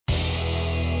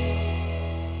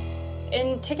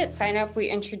In TicketSignup, we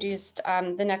introduced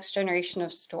the next generation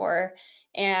of store,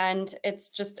 and it's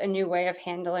just a new way of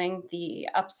handling the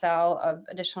upsell of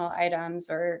additional items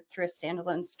or through a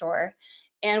standalone store.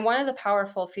 And one of the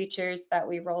powerful features that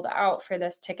we rolled out for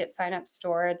this TicketSignup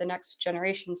store, the next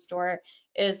generation store,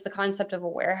 is the concept of a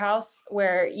warehouse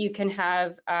where you can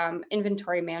have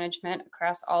inventory management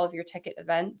across all of your ticket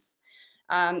events.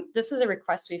 This is a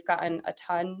request we've gotten a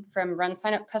ton from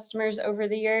RunSignup customers over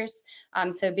the years.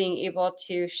 So being able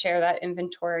to share that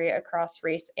inventory across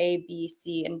race A, B,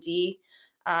 C, and D,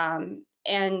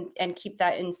 and keep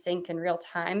that in sync in real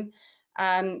time.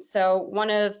 So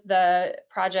one of the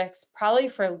projects probably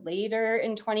for later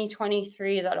in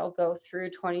 2023 that'll go through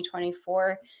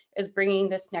 2024 is bringing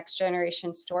this next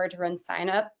generation store to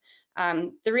RunSignup.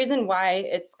 The reason why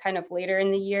it's kind of later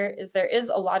in the year is there is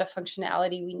a lot of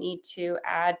functionality we need to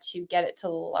add to get it to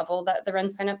the level that the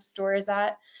RunSignup store is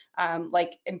at,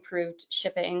 like improved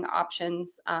shipping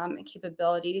options and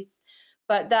capabilities.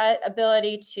 But that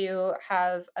ability to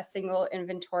have a single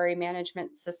inventory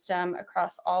management system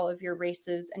across all of your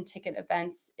races and ticket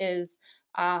events is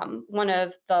one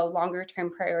of the longer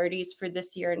term priorities for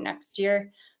this year and next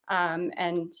year.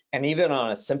 And even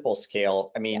on a simple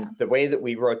scale, I mean, the way that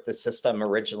we wrote the system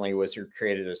originally was we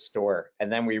created a store, and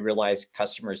then we realized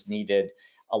customers needed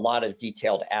a lot of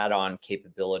detailed add-on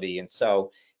capability. And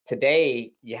so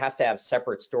today you have to have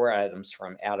separate store items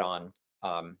from add-on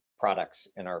products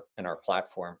in our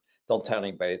platform. Don't tell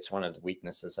anybody, it's one of the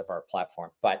weaknesses of our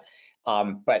platform. But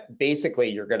basically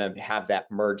you're going to have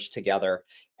that merged together,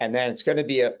 and then it's going to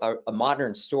be a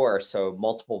modern store. So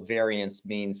multiple variants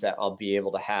means that I'll be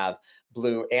able to have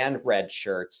blue and red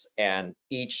shirts, and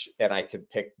I could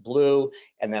pick blue,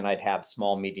 and then I'd have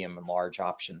small, medium, and large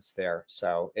options there.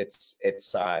 So it's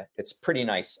pretty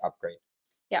nice upgrade.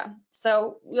 Yeah,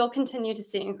 so we'll continue to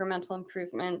see incremental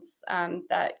improvements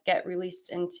that get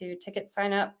released into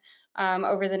TicketSignup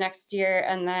over the next year,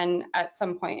 and then at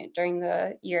some point during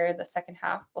the year, the second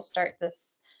half, we'll start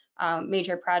this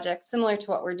major project similar to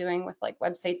what we're doing with like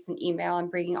websites and email, and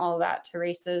bringing all of that to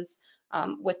races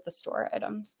with the store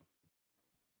items.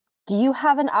 Do you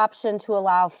have an option to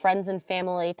allow friends and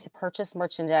family to purchase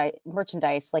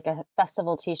merchandise like a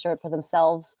festival t-shirt for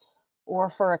themselves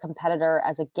or for a competitor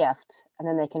as a gift, and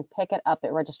then they can pick it up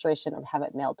at registration or have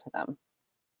it mailed to them?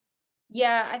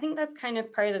 Yeah, I think that's kind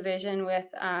of part of the vision with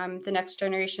the next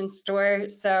generation store.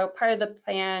 So part of the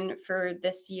plan for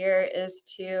this year is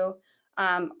to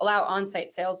allow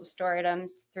on-site sales of store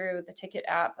items through the Ticket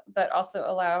app, but also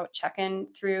allow check-in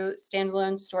through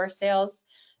standalone store sales.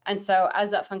 And so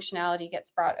as that functionality gets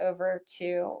brought over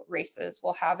to races,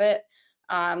 we'll have it.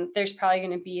 There's probably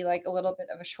going to be like a little bit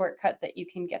of a shortcut that you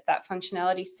can get that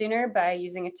functionality sooner by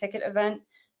using a ticket event.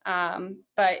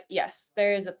 But yes,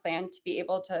 there is a plan to be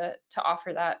able to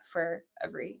offer that for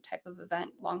every type of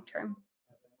event long term.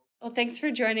 Well, thanks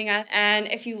for joining us. And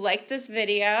if you like this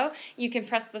video, you can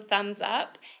press the thumbs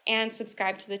up and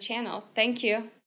subscribe to the channel. Thank you.